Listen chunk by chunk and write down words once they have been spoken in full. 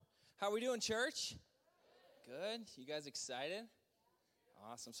How are we doing, church? Good. You guys excited?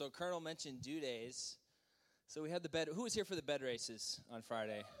 Awesome. So Colonel mentioned due days. So we had the bed. Who was here for the bed races on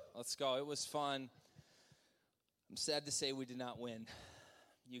Friday? Let's go. It was fun. I'm sad to say we did not win.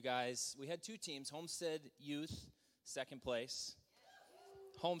 You guys, we had two teams. Homestead Youth, second place.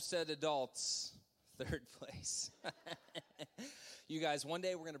 Homestead Adults, third place. You guys, one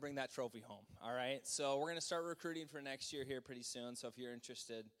day we're going to bring that trophy home, all right? So we're going to start recruiting for next year here pretty soon. So if you're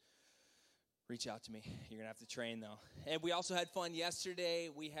interested, reach out to me. You're going to have to train, though. And we also had fun yesterday.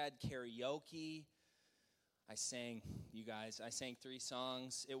 We had karaoke. I sang 3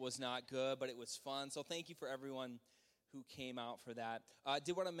 songs. It was not good, but it was fun. So thank you for everyone who came out for that. I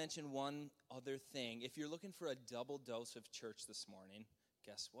did want to mention one other thing. If you're looking for a double dose of church this morning,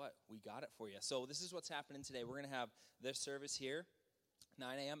 guess what? We got it for you. So this is what's happening today. We're going to have this service here,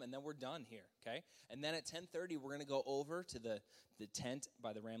 9 a.m., and then we're done here, okay? And then at 10:30, we're going to go over to the tent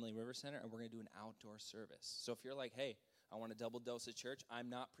by the Ramley River Center, and we're going to do an outdoor service. So if you're like, hey, I want a double dose of church, I'm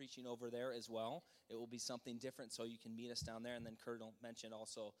not preaching over there as well. It will be something different, so you can meet us down there. And then Colonel mentioned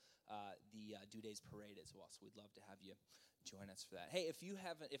also the Due Days Parade as well, so we'd love to have you join us for that. Hey,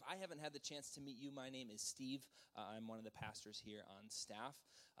 if I haven't had the chance to meet you, my name is Steve. I'm one of the pastors here on staff,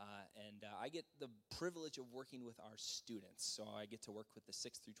 and I get the privilege of working with our students. So I get to work with the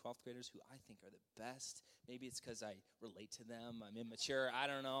 6th through 12th graders, who I think are the best. Maybe it's because I relate to them. I'm immature. I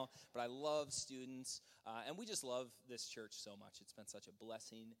don't know, but I love students, and we just love this church so much. It's been such a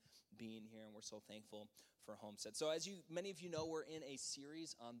blessing being here, and we're so thankful for Homestead. So as many of you know, we're in a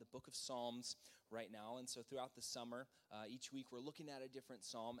series on the book of Psalms right now, and so throughout the summer, each week we're looking at a different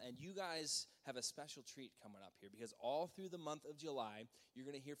psalm, and you guys have a special treat coming up here, because all through the month of July, you're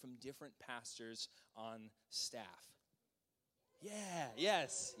going to hear from different pastors on staff. Yeah,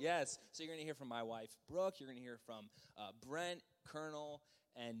 yes. So you're going to hear from my wife, Brooke. You're going to hear from Brent, Colonel,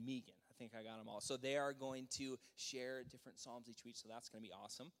 and Megan. I think I got them all. So they are going to share different psalms each week, so that's going to be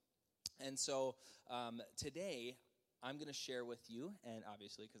awesome. And so today, I'm going to share with you, and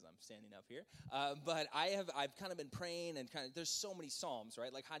obviously because I'm standing up here, but I've kind of been praying, and there's so many psalms,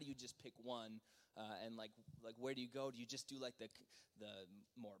 right? Like, how do you just pick one, and like where do you go? Do you just do like the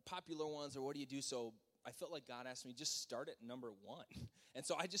more popular ones, or what do you do? So I felt like God asked me, just start at number 1. And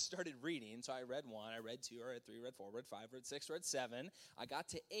so I just started reading. So I read 1, I read 2, I read 3, read 4, read 5, read 6, read 7. I got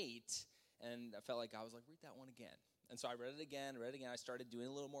to 8, and I felt like God was like, read that one again. And so I read it again. I started doing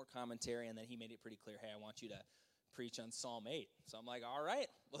a little more commentary, and then he made it pretty clear, hey, I want you to preach on Psalm 8. So I'm like, all right,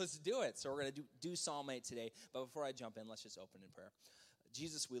 let's do it. So we're going to do Psalm 8 today. But before I jump in, let's just open in prayer.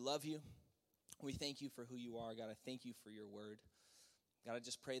 Jesus, we love you. We thank you for who you are. God, I thank you for your word. God, I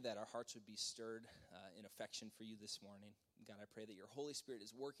just pray that our hearts would be stirred in affection for you this morning. God, I pray that your Holy Spirit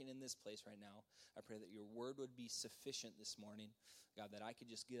is working in this place right now. I pray that your word would be sufficient this morning. God, that I could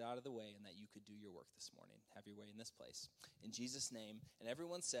just get out of the way and that you could do your work this morning. Have your way in this place. In Jesus' name. And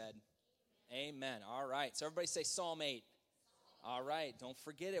everyone said, Amen. All right. So everybody say Psalm 8. All right, don't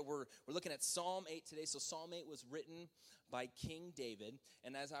forget it. We're looking at Psalm 8 today. So Psalm 8 was written by King David.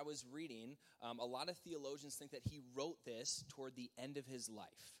 And as I was reading, a lot of theologians think that he wrote this toward the end of his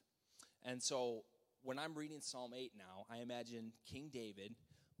life. And so when I'm reading Psalm 8 now, I imagine King David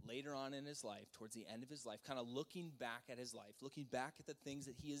later on in his life, towards the end of his life, kind of looking back at his life, looking back at the things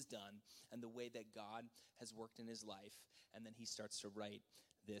that he has done and the way that God has worked in his life. And then he starts to write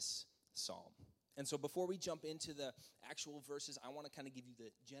this psalm. And so before we jump into the actual verses, I want to kind of give you the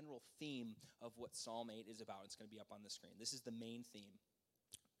general theme of what Psalm 8 is about. It's going to be up on the screen. This is the main theme.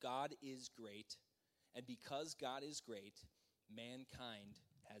 God is great, and because God is great, mankind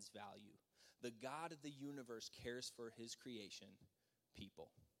has value. The God of the universe cares for his creation,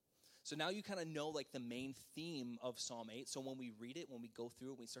 people. So now you kind of know like the main theme of Psalm 8. So when we read it, when we go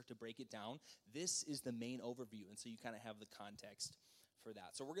through it, we start to break it down, this is the main overview. And so you kind of have the context for that.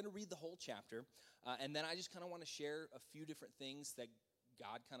 So we're going to read the whole chapter, and then I just kind of want to share a few different things that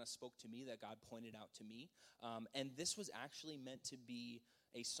God kind of spoke to me, that God pointed out to me, and this was actually meant to be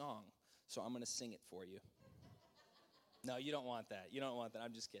a song, so I'm going to sing it for you. No, you don't want that.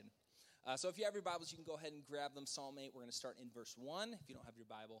 I'm just kidding. So if you have your Bibles, you can go ahead and grab them. Psalm 8, we're going to start in verse 1. If you don't have your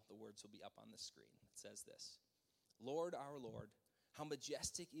Bible, the words will be up on the screen. It says this: Lord, our Lord, how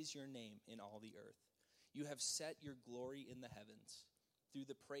majestic is your name in all the earth. You have set your glory in the heavens. Through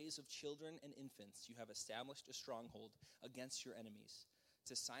the praise of children and infants, you have established a stronghold against your enemies,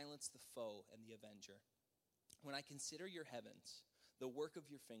 to silence the foe and the avenger. When I consider your heavens, the work of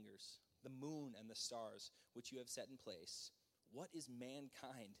your fingers, the moon and the stars, which you have set in place, what is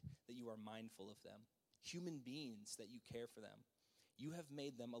mankind that you are mindful of them? Human beings that you care for them. You have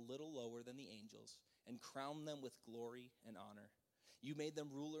made them a little lower than the angels and crowned them with glory and honor. You made them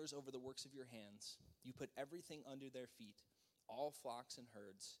rulers over the works of your hands. You put everything under their feet, all flocks and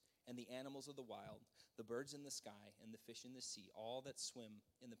herds, and the animals of the wild, the birds in the sky, and the fish in the sea, all that swim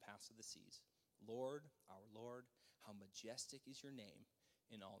in the paths of the seas. Lord, our Lord, how majestic is your name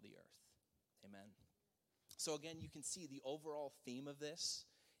in all the earth. Amen. So again, you can see the overall theme of this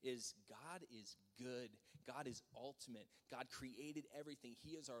is God is good. God is ultimate. God created everything.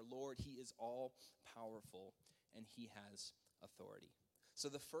 He is our Lord. He is all powerful, and he has authority. So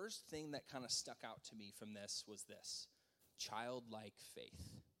the first thing that kind of stuck out to me from this was this: childlike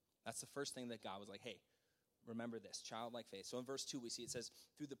faith. That's the first thing that God was like, hey, remember this, childlike faith. So in verse 2, we see it says,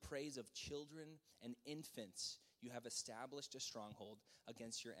 through the praise of children and infants, you have established a stronghold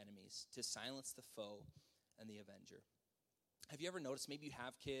against your enemies to silence the foe and the avenger. Have you ever noticed, maybe you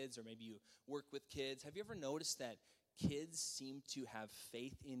have kids or maybe you work with kids, have you ever noticed that kids seem to have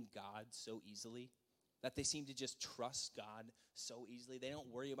faith in God so easily? That they seem to just trust God so easily. They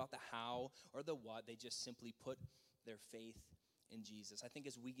don't worry about the how or the what. They just simply put their faith in Jesus. I think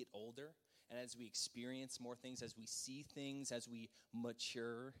as we get older and as we experience more things, as we see things, as we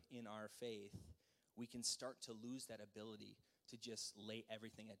mature in our faith, we can start to lose that ability to just lay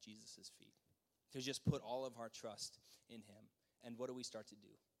everything at Jesus' feet, to just put all of our trust in him. And what do we start to do?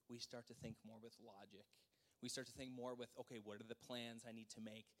 We start to think more with logic. We start to think more with, okay, what are the plans I need to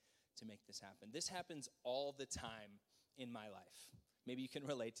make this happen? This happens all the time in my life. Maybe you can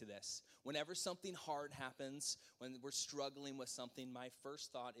relate to this. Whenever something hard happens, when we're struggling with something, my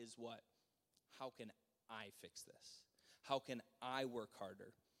first thought is what? How can I fix this? How can I work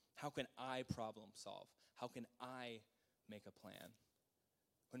harder? How can I problem solve? How can I make a plan?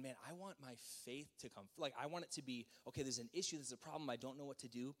 When, man, I want my faith to come. Like, I want it to be, okay, there's an issue, there's a problem, I don't know what to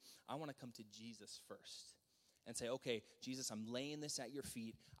do. I want to come to Jesus first and say, okay, Jesus, I'm laying this at your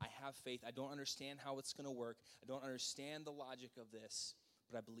feet. I have faith. I don't understand how it's going to work. I don't understand the logic of this,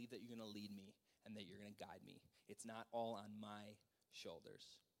 but I believe that you're going to lead me and that you're going to guide me. It's not all on my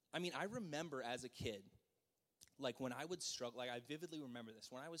shoulders. I mean, I remember as a kid, like when I would struggle, like I vividly remember this.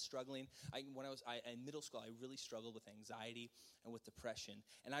 When I was struggling, in middle school, I really struggled with anxiety and with depression.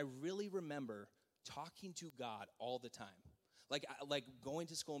 And I really remember talking to God all the time. Like going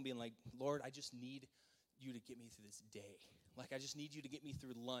to school and being like, Lord, I just need you to get me through this day. Like, I just need you to get me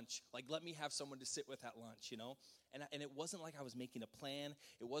through lunch. Like, let me have someone to sit with at lunch, you know? And it wasn't like I was making a plan.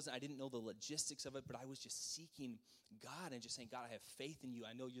 I didn't know the logistics of it, but I was just seeking God and just saying, God, I have faith in you.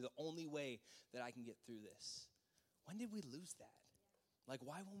 I know you're the only way that I can get through this. When did we lose that? Like,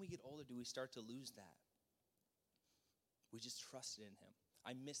 why when we get older do we start to lose that? We just trusted in him.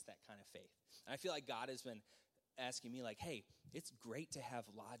 I miss that kind of faith. And I feel like God has been asking me like, hey, it's great to have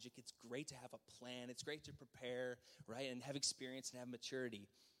logic. It's great to have a plan. It's great to prepare, right, and have experience and have maturity.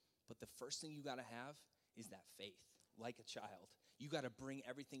 But the first thing you got to have is that faith, like a child. You got to bring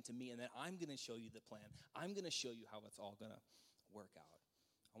everything to me, and then I'm going to show you the plan. I'm going to show you how it's all going to work out.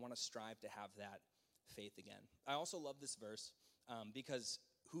 I want to strive to have that faith again. I also love this verse because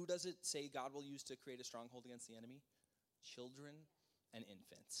who does it say God will use to create a stronghold against the enemy? Children and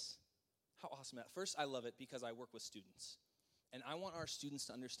infants. How awesome. First, I love it because I work with students. And I want our students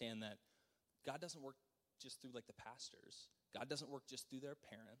to understand that God doesn't work just through like the pastors. God doesn't work just through their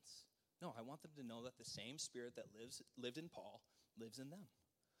parents. No, I want them to know that the same spirit that lived in Paul lives in them.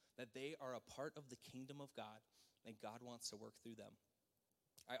 That they are a part of the kingdom of God and God wants to work through them.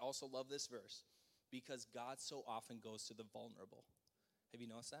 I also love this verse because God so often goes to the vulnerable. Have you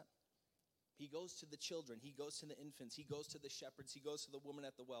noticed that? He goes to the children. He goes to the infants. He goes to the shepherds. He goes to the woman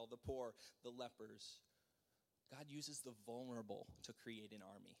at the well, the poor, the lepers. God uses the vulnerable to create an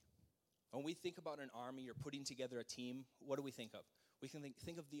army. When we think about an army or putting together a team, what do we think of? We can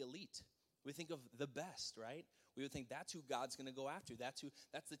think of the elite. We think of the best, right? We would think that's who God's going to go after. That's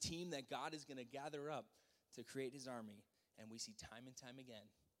the team that God is going to gather up to create his army. And we see time and time again,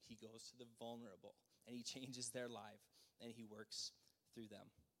 he goes to the vulnerable and he changes their life and he works through them.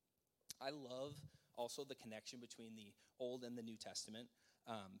 I love also the connection between the Old and the New Testament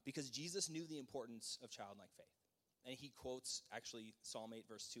because Jesus knew the importance of childlike faith. And he quotes actually Psalm 8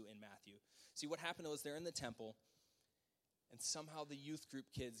 verse 2 in Matthew. See, what happened was they're in the temple and somehow the youth group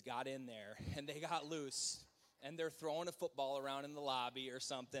kids got in there and they got loose and they're throwing a football around in the lobby or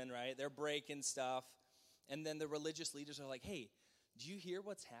something, right? They're breaking stuff. And then the religious leaders are like, hey, do you hear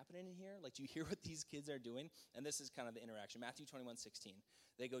what's happening in here? Like, do you hear what these kids are doing? And this is kind of the interaction. Matthew 21:16.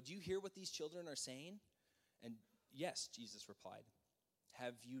 They go, do you hear what these children are saying? And yes, Jesus replied,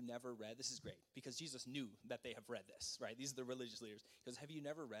 have you never read? This is great because Jesus knew that they have read this, right? These are the religious leaders. He goes, have you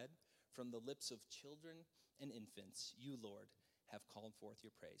never read? From the lips of children and infants, you, Lord, have called forth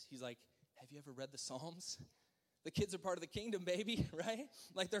your praise. He's like, have you ever read the Psalms? The kids are part of the kingdom, baby, right?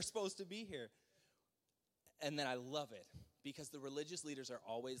 Like they're supposed to be here. And then I love it because the religious leaders are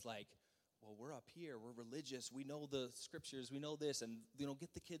always like, well, we're up here. We're religious. We know the scriptures. We know this. And,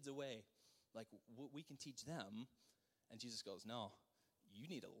 get the kids away. Like, we can teach them. And Jesus goes, no, you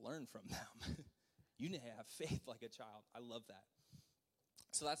need to learn from them. You need to have faith like a child. I love that.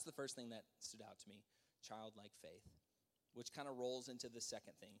 So that's the first thing that stood out to me, childlike faith, which kind of rolls into the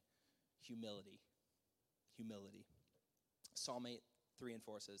second thing, humility. Humility. Psalm 8, 3 and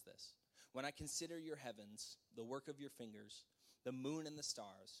 4 says this. When I consider your heavens, the work of your fingers, the moon and the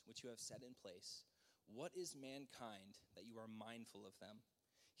stars, which you have set in place, what is mankind that you are mindful of them?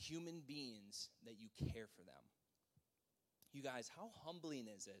 Human beings that you care for them. You guys, how humbling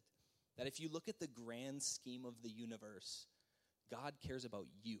is it that if you look at the grand scheme of the universe, God cares about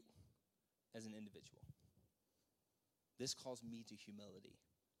you as an individual? This calls me to humility.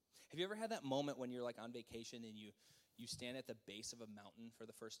 Have you ever had that moment when you're like on vacation and you stand at the base of a mountain for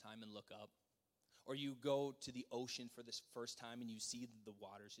the first time and look up? Or you go to the ocean for the first time and you see the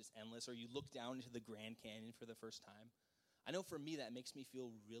water's just endless? Or you look down into the Grand Canyon for the first time? I know for me that makes me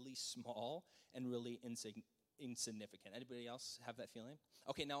feel really small and really insignificant. Anybody else have that feeling?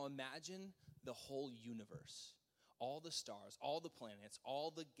 Okay, now imagine the whole universe. All the stars, all the planets,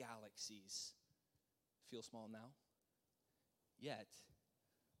 all the galaxies. Feel small now? Yet,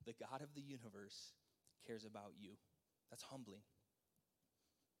 the God of the universe cares about you. That's humbling.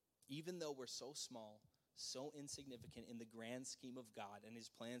 Even though we're so small, so insignificant in the grand scheme of God and his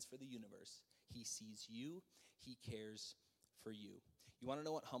plans for the universe, he sees you, he cares for you. You want to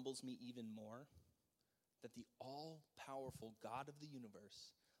know what humbles me even more? That the all-powerful God of the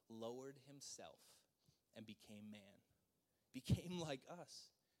universe lowered himself and became man, became like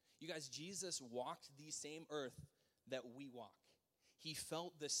us. You guys, Jesus walked the same earth that we walk. He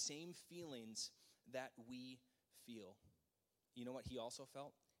felt the same feelings that we feel. You know what he also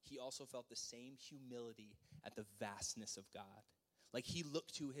felt? He also felt the same humility at the vastness of God. Like he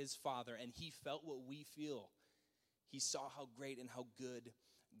looked to his Father and he felt what we feel. He saw how great and how good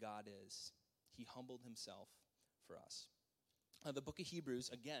God is. He humbled himself for us. The book of Hebrews,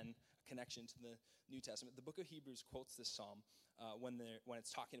 again, a connection to the New Testament. The book of Hebrews quotes this psalm when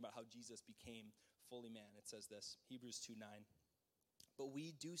it's talking about how Jesus became fully man. It says this, Hebrews 2:9. But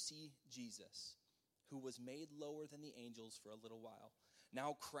we do see Jesus, who was made lower than the angels for a little while,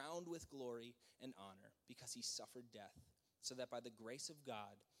 now crowned with glory and honor because he suffered death, so that by the grace of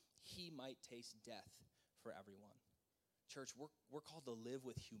God, he might taste death for everyone. Church, we're called to live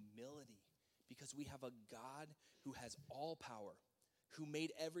with humility because we have a God who has all power, who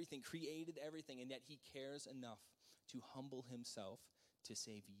made everything, created everything, and yet he cares enough to humble himself to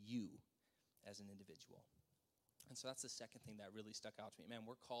save you as an individual. And so that's the second thing that really stuck out to me. Man,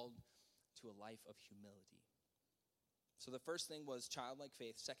 we're called to a life of humility. So the first thing was childlike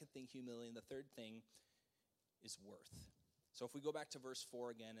faith. Second thing, humility. And the third thing is worth. So if we go back to verse 4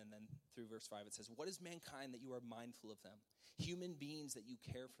 again and then through verse 5, it says, what is mankind that you are mindful of them? Human beings that you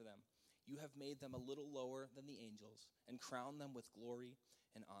care for them. You have made them a little lower than the angels and crowned them with glory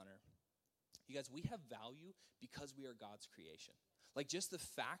and honor. You guys, we have value because we are God's creation. Like just the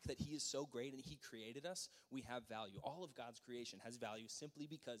fact that he is so great and he created us, we have value. All of God's creation has value simply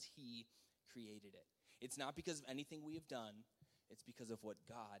because he created it. It's not because of anything we have done. It's because of what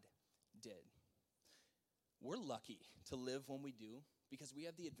God did. We're lucky to live when we do because we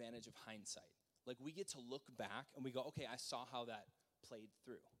have the advantage of hindsight. Like we get to look back and we go, okay, I saw how that played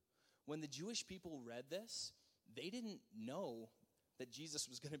through. When the Jewish people read this, they didn't know that Jesus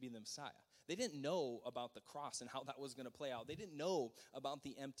was going to be the Messiah. They didn't know about the cross and how that was going to play out. They didn't know about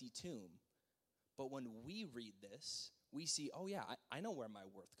the empty tomb. But when we read this, we see, oh yeah, I know where my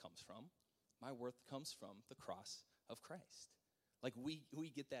worth comes from. My worth comes from the cross of Christ. Like we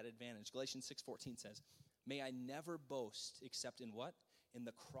get that advantage. Galatians 6:14 says, may I never boast except in what? In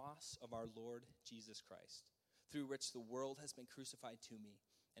the cross of our Lord Jesus Christ, through which the world has been crucified to me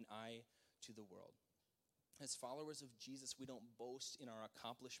and I to the world. As followers of Jesus, we don't boast in our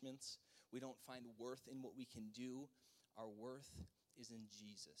accomplishments. We don't find worth in what we can do. Our worth is in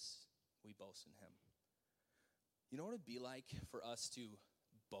Jesus. We boast in him. You know what it'd be like for us to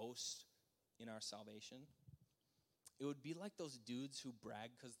boast in our salvation? It would be like those dudes who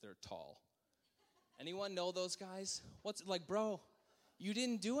brag because they're tall. Anyone know those guys? What's it like, bro? You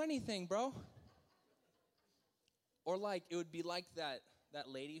didn't do anything, bro. Or like, it would be like that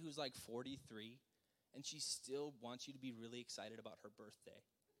lady who's like 43, and she still wants you to be really excited about her birthday.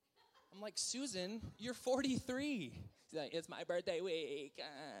 I'm like, Susan, you're 43. She's like, it's my birthday week.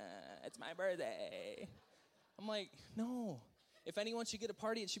 It's my birthday. I'm like, no, If anyone should get a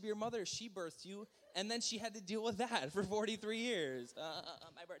party, it should be your mother. She birthed you, and then she had to deal with that for 43 years.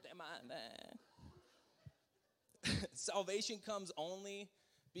 My birthday, Salvation comes only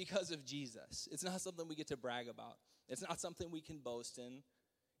because of Jesus. It's not something we get to brag about. It's not something we can boast in.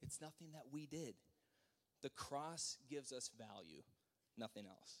 It's nothing that we did. The cross gives us value, nothing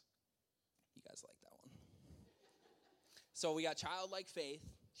else. You guys like that one. So we got childlike faith,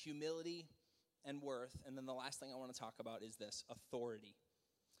 humility, and worth. And then the last thing I want to talk about is this, authority.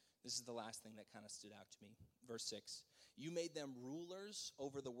 This is the last thing that kind of stood out to me. Verse 6, you made them rulers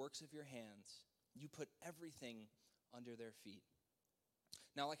over the works of your hands. You put everything under their feet.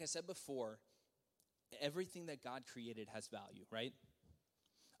 Now, like I said before, everything that God created has value, right?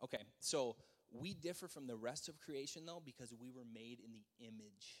 Okay, so we differ from the rest of creation, though, because we were made in the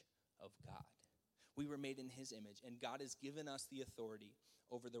image of God. We were made in his image, and God has given us the authority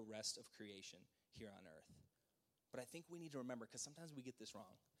over the rest of creation here on earth. But I think we need to remember, because sometimes we get this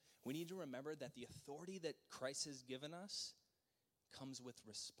wrong, we need to remember that the authority that Christ has given us comes with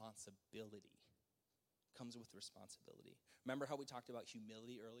responsibility. Comes with responsibility. Remember how we talked about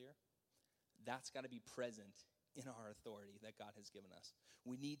humility earlier? That's got to be present in our authority that God has given us.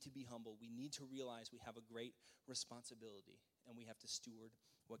 We need to be humble. We need to realize we have a great responsibility, and we have to steward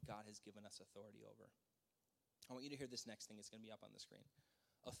what God has given us authority over. I want you to hear this next thing. It's going to be up on the screen.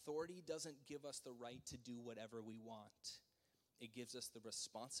 Authority doesn't give us the right to do whatever we want. It gives us the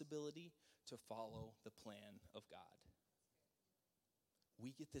responsibility to follow the plan of God.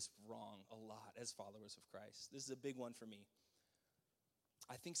 We get this wrong a lot as followers of Christ. This is a big one for me.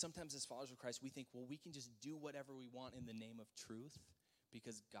 I think sometimes as followers of Christ, we think, well, we can just do whatever we want in the name of truth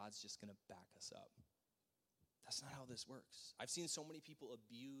because God's just going to back us up. That's not how this works. I've seen so many people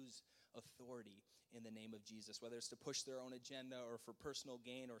abuse authority in the name of Jesus, whether it's to push their own agenda or for personal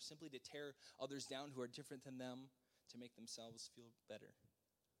gain or simply to tear others down who are different than them to make themselves feel better.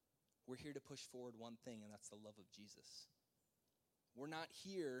 We're here to push forward one thing, and that's the love of Jesus. We're not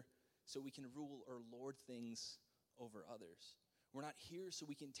here so we can rule or lord things over others. We're not here so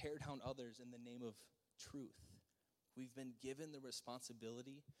we can tear down others in the name of truth. We've been given the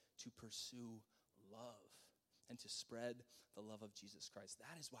responsibility to pursue love and to spread the love of Jesus Christ.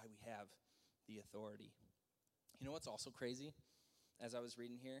 That is why we have the authority. You know what's also crazy? As I was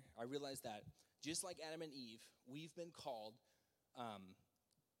reading here, I realized that just like Adam and Eve, we've been called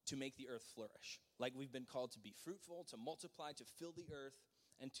to make the earth flourish. Like we've been called to be fruitful, to multiply, to fill the earth,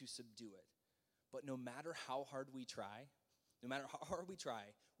 and to subdue it. But no matter how hard we try,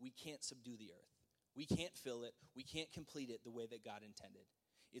 we can't subdue the earth. We can't fill it. We can't complete it the way that God intended.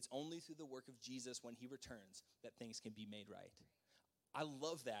 It's only through the work of Jesus when he returns that things can be made right. I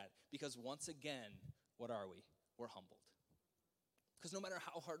love that because once again, what are we? We're humbled. Because no matter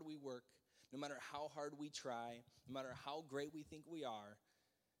how hard we work, no matter how hard we try, no matter how great we think we are,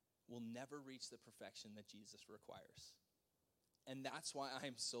 we'll never reach the perfection that Jesus requires. And that's why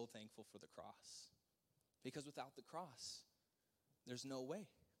I'm so thankful for the cross. Because without the cross, there's no way.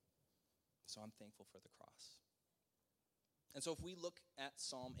 So I'm thankful for the cross. And so if we look at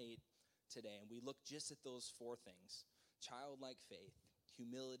Psalm 8 today, and we look just at those four things, childlike faith,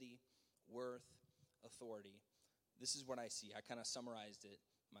 humility, worth, authority, this is what I see. I kind of summarized it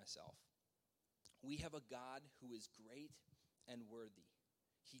myself. We have a God who is great and worthy.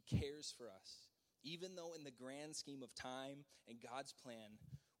 He cares for us. Even though in the grand scheme of time and God's plan,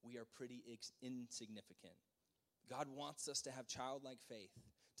 we are pretty insignificant. God wants us to have childlike faith,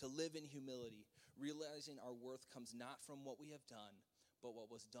 to live in humility, realizing our worth comes not from what we have done, but what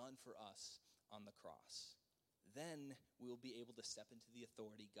was done for us on the cross. Then we will be able to step into the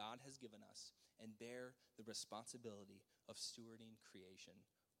authority God has given us and bear the responsibility of stewarding creation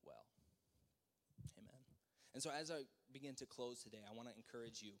well. Amen. And so as I begin to close today, I want to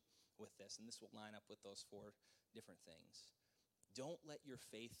encourage you with this, and this will line up with those four different things. Don't let your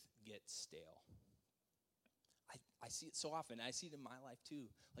faith get stale. I see it so often. I see it in my life too.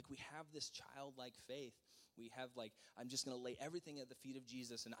 Like we have this childlike faith. We have like, I'm just going to lay everything at the feet of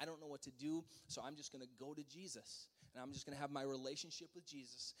Jesus, and I don't know what to do, so I'm just going to go to Jesus. And I'm just going to have my relationship with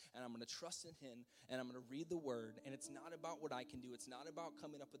Jesus, and I'm going to trust in him, and I'm going to read the word. And it's not about what I can do. It's not about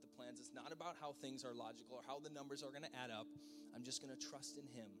coming up with the plans. It's not about how things are logical or how the numbers are going to add up. I'm just going to trust in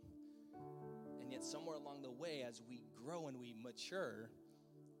him. And yet somewhere along the way, as we grow and we mature,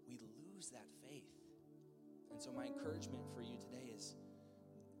 we lose that faith. And so my encouragement for you today is,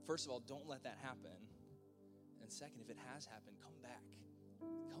 first of all, don't let that happen. And second, if it has happened, come back.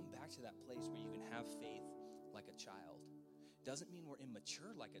 Come back to that place where you can have faith like a child. Doesn't mean we're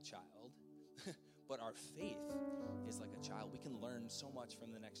immature like a child, but our faith is like a child. We can learn so much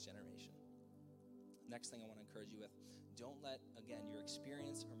from the next generation. next thing I want to encourage you with, don't let, again, your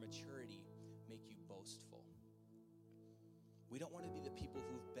experience or maturity make you boastful. We don't want to be the people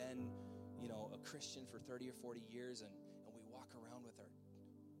who've been, a Christian for 30 or 40 years and we walk around with our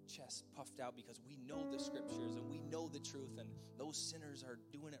chest puffed out because we know the scriptures and we know the truth and those sinners are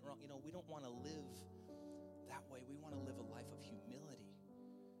doing it wrong. We don't want to live that way. We want to live a life of humility.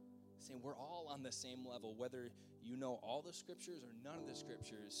 Saying we're all on the same level, whether you know all the scriptures or none of the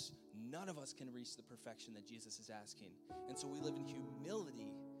scriptures, none of us can reach the perfection that Jesus is asking. And so we live in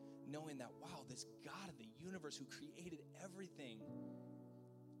humility, knowing that, wow, this God of the universe who created everything,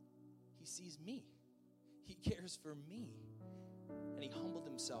 he sees me. He cares for me. And he humbled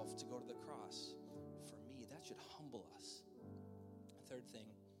himself to go to the cross for me. That should humble us. Third thing,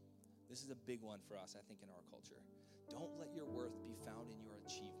 this is a big one for us, I think, in our culture. Don't let your worth be found in your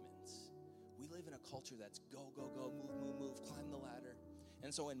achievements. We live in a culture that's go, go, go, move, climb the ladder.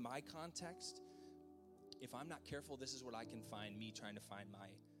 And so in my context, if I'm not careful, this is what I can find me trying to find my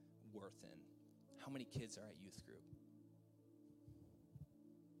worth in. How many kids are at youth group?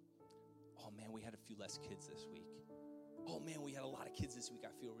 Oh man, we had a few less kids this week. Oh man, we had a lot of kids this week.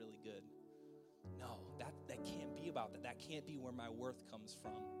 I feel really good. No, that can't be about that. That can't be where my worth comes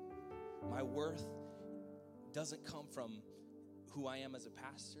from. My worth doesn't come from who I am as a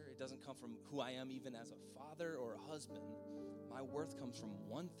pastor. It doesn't come from who I am even as a father or a husband. My worth comes from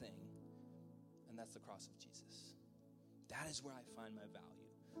one thing, and that's the cross of Jesus. That is where I find my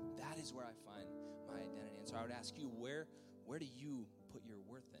value. That is where I find my identity. And so I would ask you, where do you put your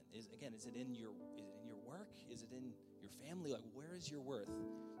worth in? Is it in your work? Is it in your family? Like, where is your worth?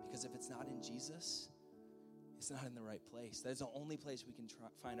 Because if it's not in Jesus, it's not in the right place. That is the only place we can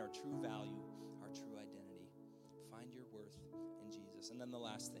find our true value, our true identity. Find your worth in Jesus. And then the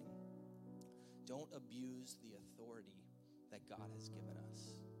last thing, don't abuse the authority that God has given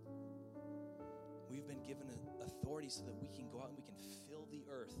us. We've been given authority so that we can go out and we can fill the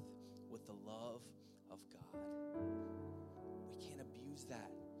earth with the love of God. We can't abuse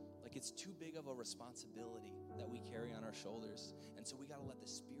that. Like, it's too big of a responsibility that we carry on our shoulders. And so we got to let the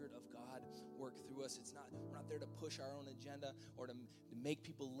Spirit of God work through us. We're not there to push our own agenda or to make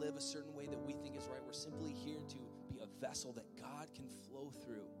people live a certain way that we think is right. We're simply here to be a vessel that God can flow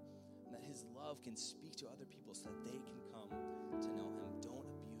through and that his love can speak to other people so that they can come to know him. Don't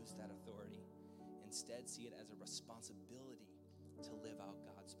abuse that authority. Instead, see it as a responsibility to live out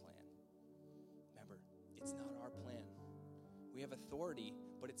God's plan. Remember, it's not our plan. We have authority,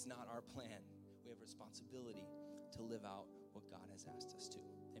 but it's not our plan. We have responsibility to live out what God has asked us to.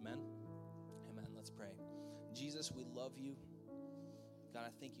 Amen? Amen. Let's pray. Jesus, we love you. God,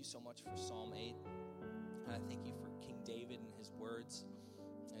 I thank you so much for Psalm 8. And I thank you for King David and his words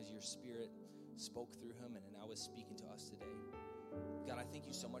as your Spirit spoke through him and now is speaking to us today. God, I thank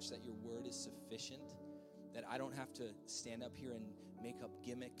you so much that your word is sufficient, that I don't have to stand up here and make up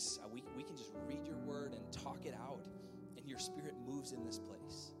gimmicks. We can just read your word and talk it out, and your Spirit moves in this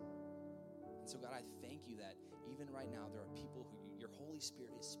place. And so, God, I thank you that even right now there are people who your Holy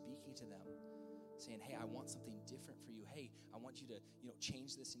Spirit is speaking to them, saying, hey, I want something different for you. Hey, I want you to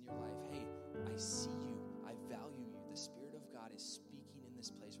change this in your life. Hey, I see you. I value you. The Spirit of God is speaking in this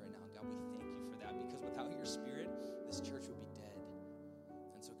place right now. And God, we thank you for that, because without your Spirit, this church would be dead.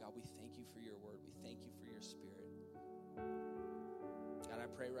 And so, God, we thank you for your word. We thank you for your Spirit. God, I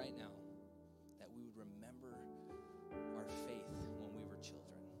pray right now that we would remember our faith when we were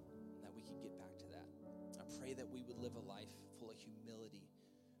children, and that we could get back to that. I pray that we would live a life full of humility.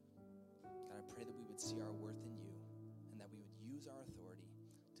 God, I pray that we would see our worth in you, and that we would use our authority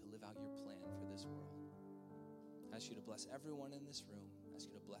to live out your plan for this world. I ask you to bless everyone in this room. I ask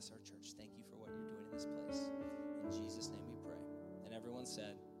you to bless our church. Thank you for what you're doing in this place. In Jesus' name we pray. And everyone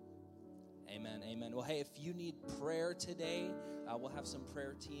said, amen, amen. Well, hey, if you need prayer today, we'll have some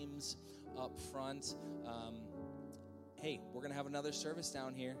prayer teams up front. Hey, we're going to have another service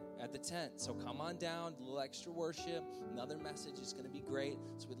down here at the tent. So come on down, a little extra worship, another message is going to be great.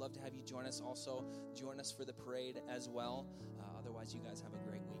 So we'd love to have you join us. Also, join us for the parade as well. Otherwise, you guys have a